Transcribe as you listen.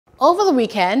Over the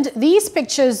weekend, these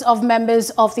pictures of members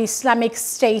of the Islamic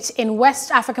State in West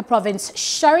Africa province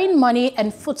sharing money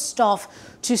and foodstuff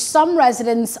to some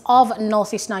residents of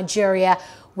northeast Nigeria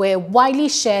were widely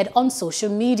shared on social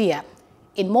media.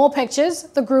 In more pictures,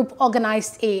 the group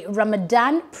organized a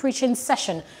Ramadan preaching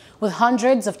session with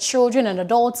hundreds of children and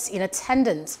adults in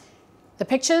attendance. The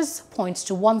pictures point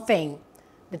to one thing: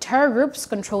 the terror groups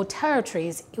control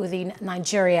territories within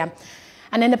Nigeria.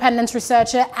 An independent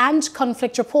researcher and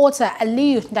conflict reporter,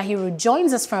 Aliya Dahiru,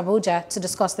 joins us from Abuja to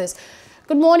discuss this.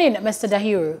 Good morning, Mr.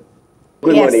 Dahiru.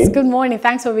 Good morning. Yes, good morning.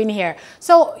 Thanks for being here.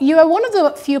 So you are one of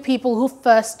the few people who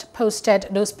first posted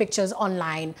those pictures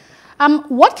online.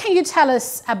 What can you tell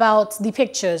us about the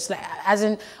pictures? As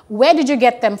in, where did you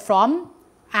get them from?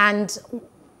 And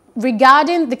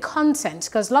regarding the content,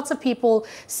 because lots of people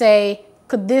say,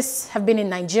 could this have been in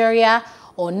Nigeria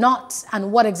or not,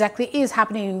 and what exactly is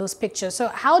happening in those pictures? So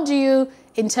how do you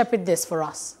interpret this for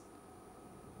us?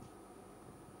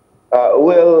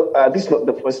 This is not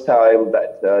the first time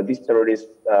that these terrorists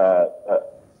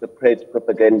spread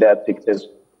propaganda pictures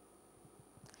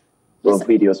or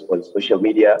videos on social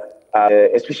media,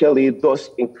 especially those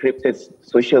encrypted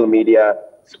social media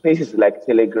spaces like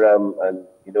Telegram and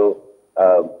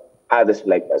others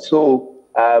like that. So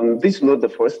this is not the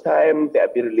first time they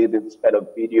have been releasing this kind of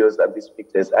videos and these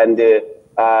pictures. And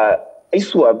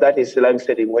ISWAP, that is Islamic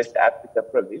State in West Africa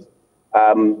province,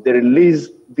 they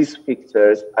released these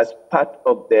pictures as part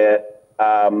of their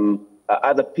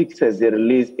other pictures they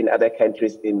released in other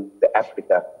countries in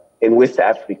Africa, in West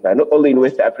Africa, not only in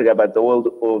West Africa, but the world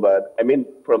over. I mean,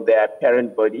 from their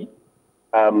parent body,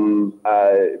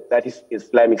 that is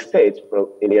Islamic State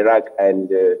in Iraq and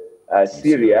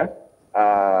Syria.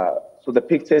 So the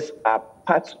pictures are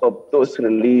parts of those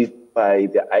released by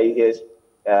the IS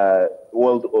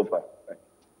world over.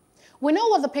 We know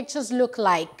what the pictures look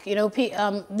like.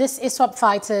 This ISWAP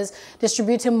fighters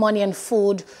distributing money and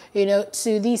food,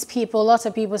 to these people. Lots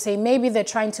of people say maybe they're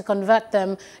trying to convert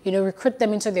them, recruit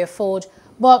them into their fold.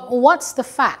 But what's the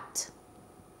fact?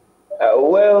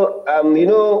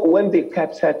 When they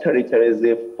capture territories,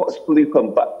 they forcefully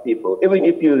combat people. Even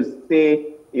if you say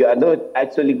you are not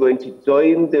actually going to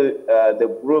join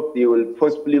the group, they will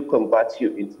forcefully combat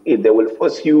you into it. They will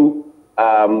force you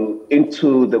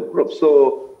into the group.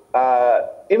 So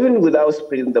even without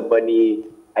spreading the money,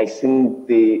 I think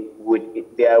they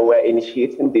were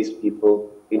initiating these people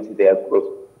into their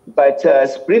group. But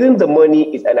spreading the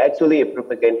money is actually a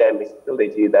propaganda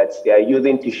methodology that they are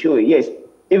using to show, yes,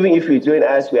 even if you join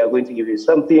us, we are going to give you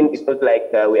something. It's not like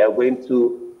we are going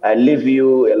to leave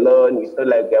you alone. It's not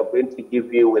like we are going to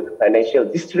give you with financial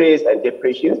distress and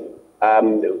depression.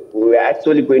 We are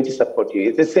actually going to support you.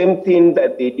 It's the same thing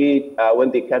that they did when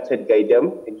they captured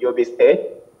Gaidam in Yobe State.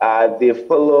 They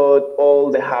followed all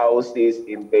the houses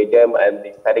in Gaidam and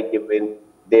they started giving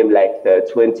them like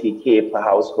 20K per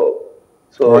household.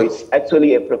 So It's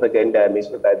actually a propaganda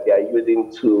method that they are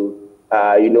using to,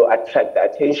 attract the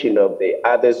attention of the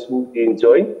others who didn't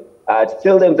join. To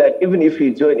tell them that even if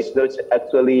you join, it's not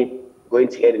actually going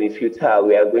to end in futile.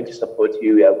 We are going to support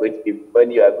you. We are going to give you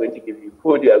money. We are going to give you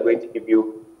food. We are going to give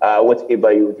you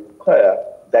whatever you require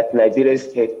that Nigerian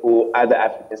state or other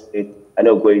African states are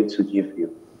not going to give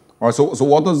you. All right. So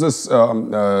what does this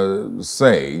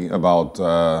say about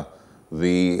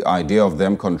the idea of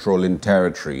them controlling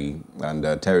territory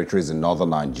and territories in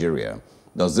northern Nigeria?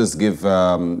 Does this give,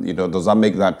 does that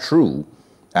make that true?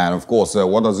 And of course,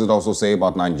 what does it also say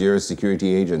about Nigeria's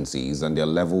security agencies and their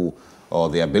level or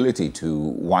the ability to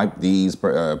wipe these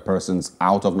persons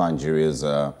out of Nigeria's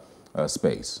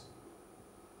space?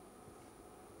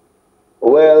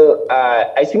 Well,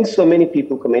 I think so many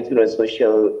people commenting on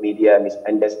social media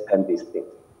misunderstand these things.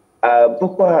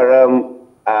 Boko Haram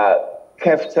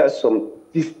captured some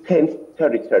distant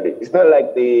territory. It's not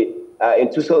like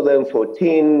in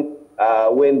 2014,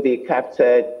 when they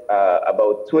captured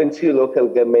about 20 local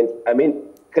governments,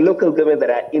 local governments that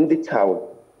are in the town.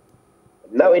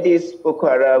 Nowadays, Boko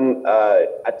Haram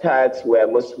attacks were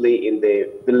mostly in the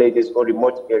villages or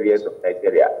remote areas of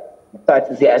Nigeria,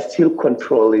 but they are still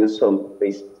controlling some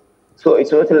places. So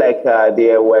it's not like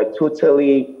they were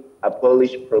totally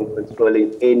abolished from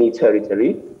controlling any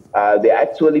territory. They're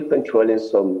actually controlling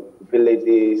some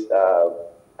villages.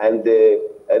 And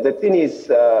the thing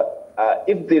is,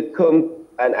 if they come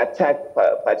and attack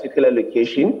a particular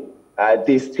location,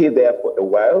 they stay there for a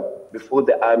while before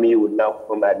the army would now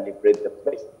come and liberate the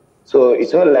place. So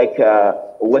it's not like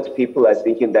what people are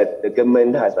thinking, that the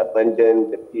government has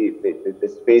abandoned the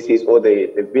spaces or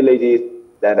the villages,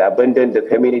 that abandoned the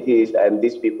communities, and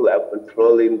these people are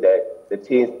controlling the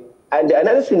things. And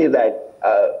another thing is that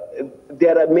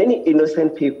there are many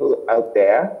innocent people out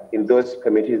there in those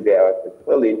communities they are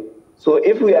controlling. So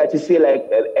if we are to see like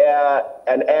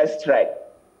an airstrike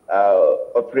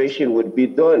operation would be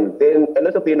done, then a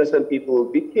lot of innocent people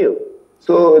will be killed.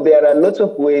 So there are lots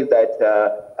of ways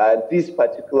that these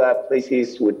particular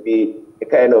places would be a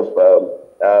kind of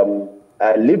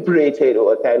liberated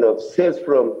or kind of saved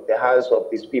from the hands of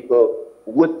these people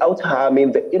without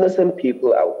harming the innocent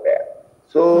people out there.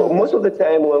 So most of the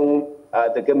time when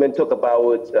the government talk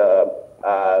about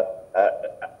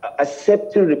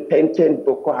accepting repentant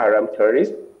Boko Haram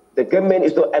terrorists, the government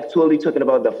is not actually talking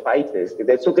about the fighters.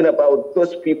 They're talking about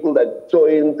those people that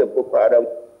joined the Boko Haram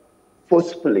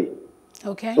forcefully.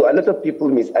 Okay. So a lot of people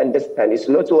misunderstand. It's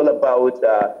not all about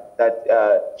that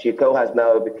Chikau has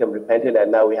now become repentant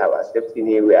and now we are accepting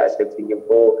him,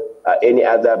 or any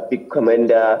other big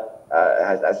commander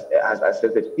has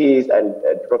accepted peace and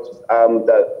dropped his arm.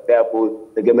 Therefore,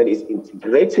 the government is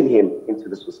integrating him into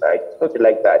the society. It's not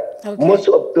like that. Okay. Most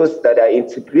of those that are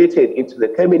integrated into the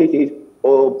communities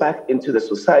or back into the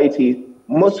society,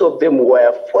 most of them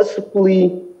were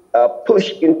forcibly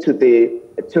pushed into the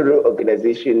terror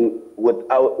organization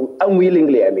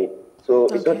unwillingly, I mean. So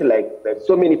it's not like that.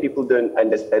 So many people don't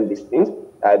understand these things.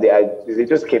 They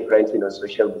just keep ranting on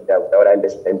social media without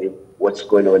understanding what's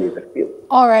going on in the field.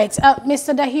 All right.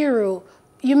 Mr. Dahiru,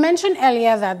 you mentioned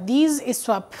earlier that these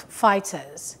ISWAP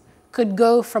fighters could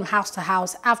go from house to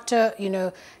house after,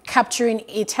 capturing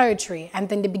a territory, and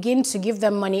then they begin to give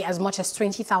them money as much as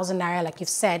 20,000 naira, like you've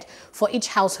said, for each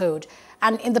household.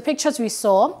 And in the pictures we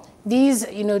saw, these,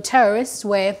 terrorists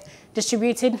were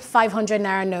distributing 500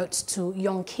 naira notes to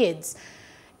young kids.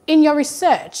 In your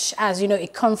research as, a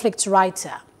conflict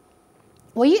writer,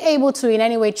 were you able to in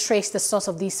any way trace the source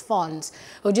of these funds?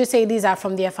 Would you say these are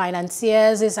from their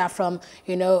financiers, these are from,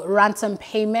 ransom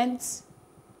payments?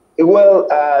 Well,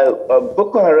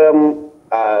 Boko Haram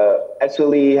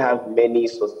actually have many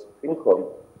sources of income.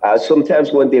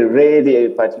 Sometimes when they raid a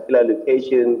particular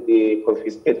location, they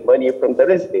confiscate money from the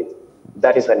residents.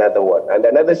 That is another one. And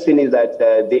another thing is that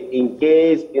they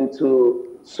engage into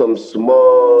some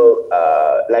small,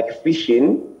 like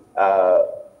fishing.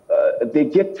 They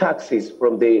get taxes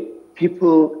from the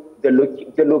people, the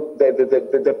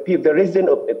resident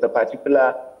of the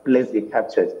particular place they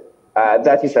captured.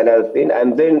 That is another thing.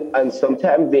 And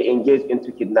sometimes they engage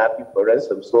into kidnapping for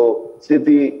ransom. So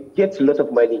they get a lot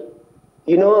of money.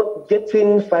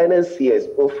 Getting financiers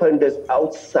or funders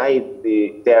outside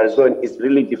their zone is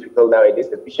really difficult nowadays,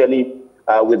 especially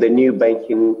with the new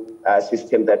banking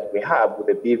system that we have with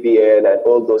the BVN and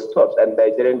all those stuff. And the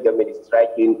Nigerian government is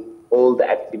tracking all the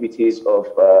activities of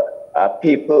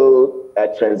people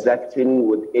transacting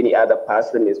with any other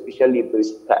person, especially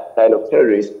those kind of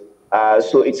terrorists.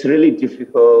 So it's really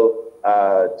difficult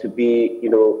to be,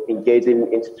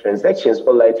 engaging into transactions,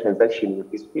 online transactions with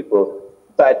these people.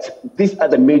 But these are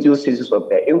the major sources of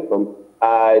their income.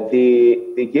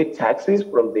 They get taxes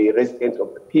from the residents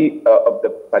of the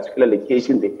particular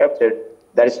location they captured.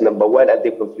 That is number one, and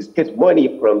they confiscate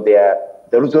money from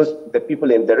the people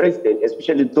in the residence,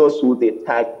 especially those who they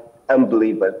tag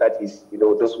unbelievers. That is,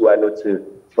 those who are not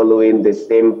following the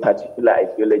same particular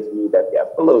ideology that they are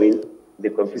following. They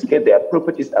confiscate their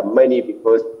properties and money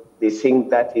because they think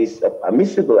that is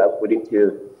permissible according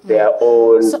to their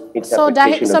own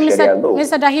interpretation of Sharia law.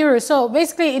 Mr. Dahiru, so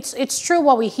basically it's true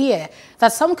what we hear,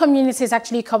 that some communities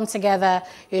actually come together,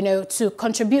 to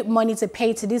contribute money to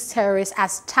pay to these terrorists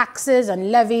as taxes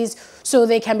and levies so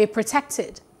they can be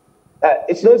protected.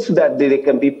 It's not so that they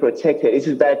can be protected. It's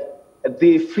that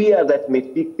they fear that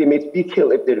they may be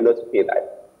killed if they do not pay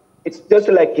that. It's just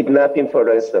like kidnapping for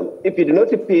ransom. If you do not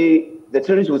pay, the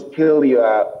terrorist will kill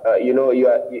your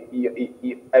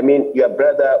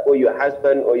brother or your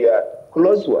husband or your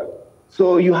close one.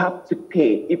 So you have to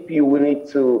pay if you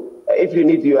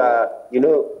need your,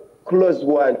 close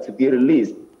one to be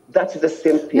released. That's the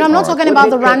same thing. No, I'm not talking about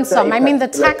the ransom. I mean the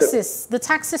taxes. The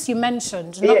taxes you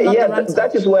mentioned, not the ransom.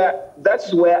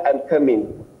 That's where I'm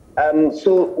coming.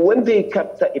 So when they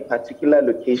capture a particular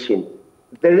location,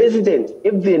 the residents,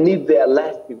 if they need their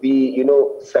life to be,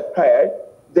 secured,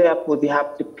 therefore they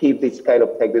have to pay this kind of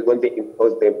taxes when they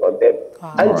impose them on them.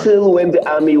 Until when the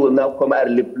army will now come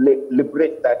and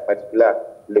liberate that particular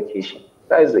location.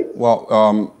 That is it. Well,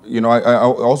 I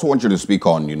also want you to speak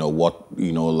on, what,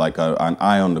 like an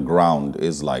eye on the ground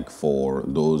is like for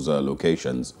those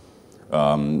locations.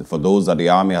 For those that the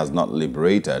army has not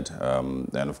liberated,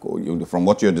 and of course, from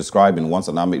what you're describing, once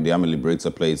the army liberates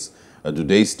a place, do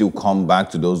they still come back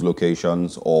to those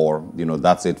locations, or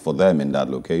that's it for them in that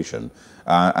location?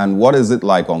 And what is it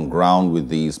like on ground with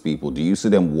these people? Do you see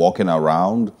them walking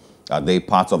around Are they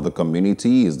part of the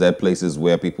community? Is there places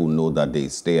where people know that they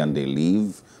stay and they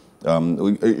leave?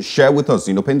 Share with us,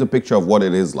 paint a picture of what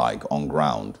it is like on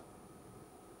ground.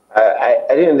 I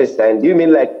didn't understand. Do you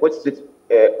mean like what's it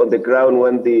on the ground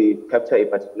when they capture a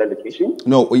particular location?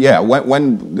 No, yeah,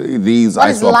 when these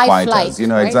ISWAP fighters, like,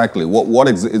 right? exactly, what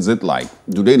is it like?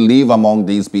 Do they live among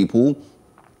these people?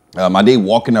 Are they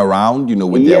walking around,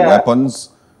 with their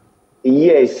weapons?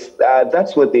 Yes,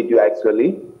 that's what they do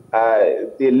actually.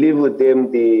 They live with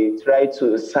them. They try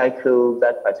to cycle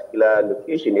that particular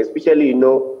location, especially,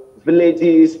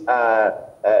 villages,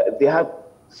 they have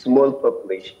small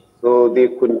population. So they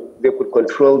could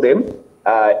control them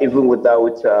even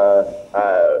without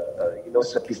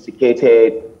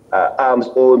sophisticated arms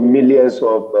or millions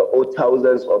of or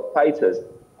thousands of fighters.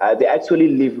 They actually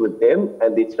live with them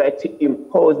and they try to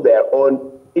impose their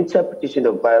own interpretation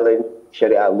of violent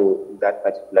Sharia law in that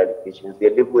particular location. They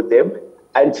live with them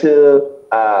until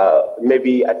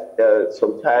maybe at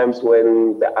sometimes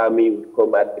when the army would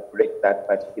come and break that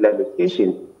particular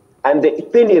location. And the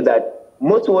thing is that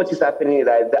most of what is happening is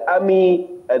that the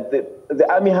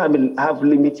army have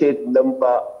limited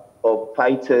number of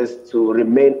fighters to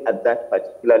remain at that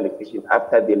particular location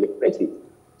after they liberate it.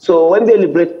 So when they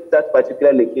liberate that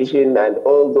particular location and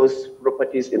all those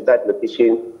properties in that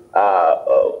location,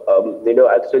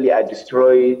 actually are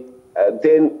destroyed,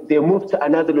 then they move to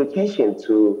another location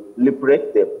to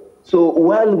liberate them. So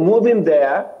while moving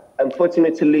there,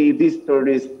 unfortunately, these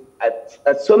terrorists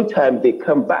at some time they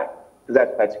come back to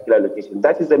that particular location.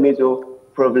 That is a major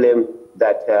problem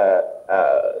that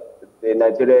the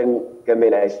Nigerian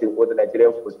government, I think, or the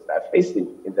Nigerian forces are facing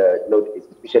in the Northeast,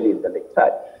 especially in the Lake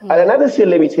Chad. And another thing,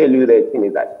 let me tell you the thing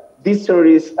is that these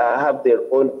terrorists have their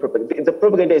own propaganda. The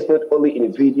propaganda is not only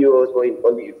in videos or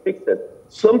only in pictures.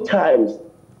 Sometimes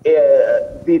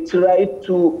they try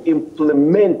to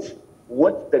implement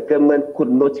what the government could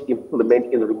not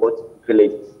implement in remote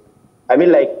villages. I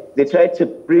mean, like, they try to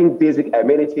bring basic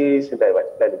amenities in that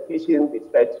particular location. They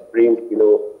try to bring,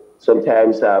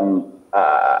 sometimes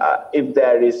if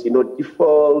there is,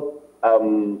 default,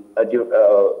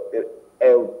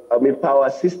 power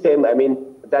system,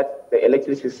 that the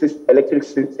electric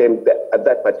system at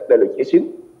that particular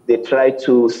location, they try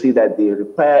to see that they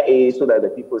repair it so that the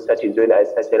people start enjoying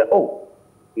it and say, oh,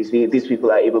 you see, these people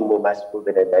are even more merciful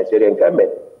than the Nigerian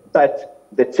government. But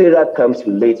the terror comes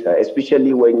later,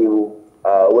 especially when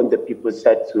the people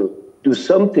start to do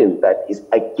something that is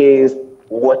against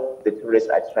what the terrorists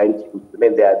are trying to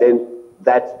implement there. Then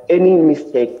that any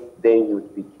mistake, then you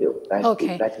would be killed.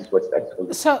 That is what's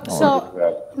actually. So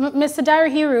Mr.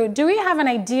 Dahiru, do we have an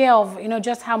idea of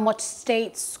just how much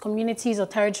states, communities, or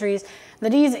territories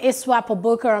that these ISWAP or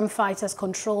Boko Haram fighters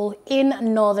control in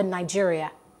northern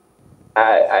Nigeria?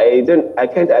 I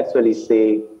can't actually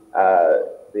say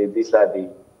these are the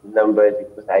numbers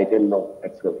because I don't know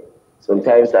actually.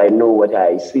 Sometimes I know what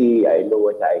I see, I know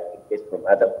what I can get from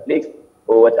other places,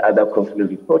 or what other conflict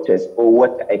reporters, or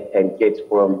what I can get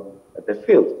from the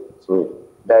field. So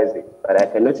that is it. But I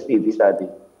cannot say these are the.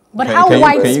 But how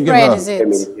widespread is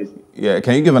it? Yeah,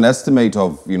 can you give an estimate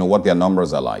of what their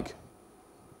numbers are like?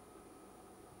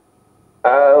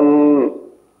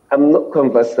 I'm not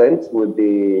conversant with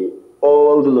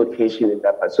all the locations in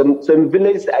that part. Some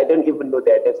villages I don't even know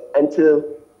their names until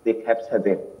they capture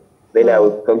them. Then I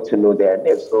will come to know their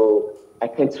names. So I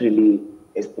can't really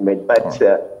estimate. But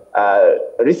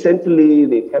recently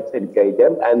they captured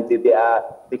Gaidam, and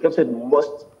they captured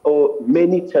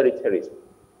many territories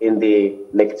in the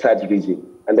Lake Chad region.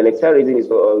 And the Lake Chad region is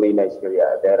not only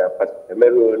Nigeria. There are parts of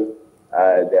Cameroon.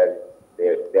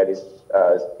 There is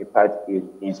a part in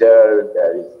Niger.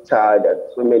 There is Chad, and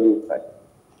so many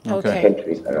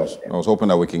countries around there. I was hoping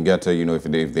that we can get to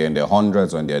if they're in their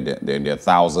hundreds or in their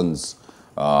thousands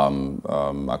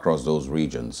across those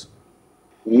regions.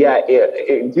 Yeah,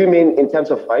 do you mean in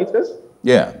terms of fighters?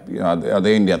 Yeah, are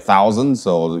they in their thousands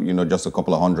or just a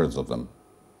couple of hundreds of them?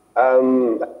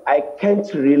 I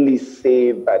can't really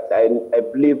say, but I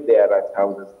believe there are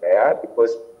thousands there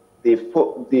because they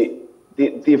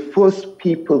force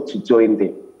people to join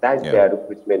them. That's their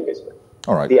recruitment method.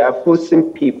 All right. They are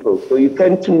forcing people, so you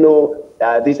can't know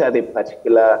these are the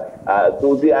particular,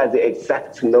 those are the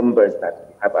exact numbers that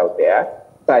we have out there.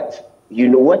 But you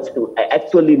know what? I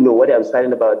actually know what I'm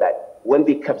saying about that. When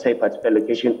they capture a particular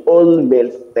location, all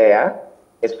males there,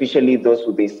 especially those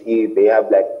who they see, they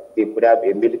could have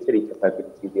a military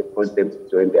capability. They force them to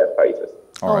join their fighters.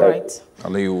 All right.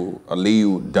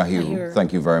 Aliya Dahiru,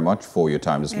 thank you very much for your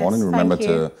time this morning. Remember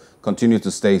to continue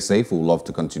to stay safe. We'll love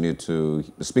to continue to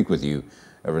speak with you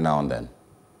every now and then.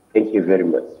 Thank you very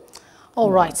much. All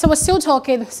right, so we're still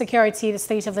talking security, the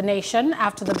state of the nation.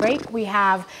 After the break, we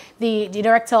have the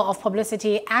Director of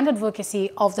Publicity and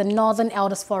Advocacy of the Northern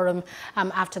Elders Forum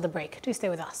after the break. Do stay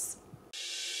with us.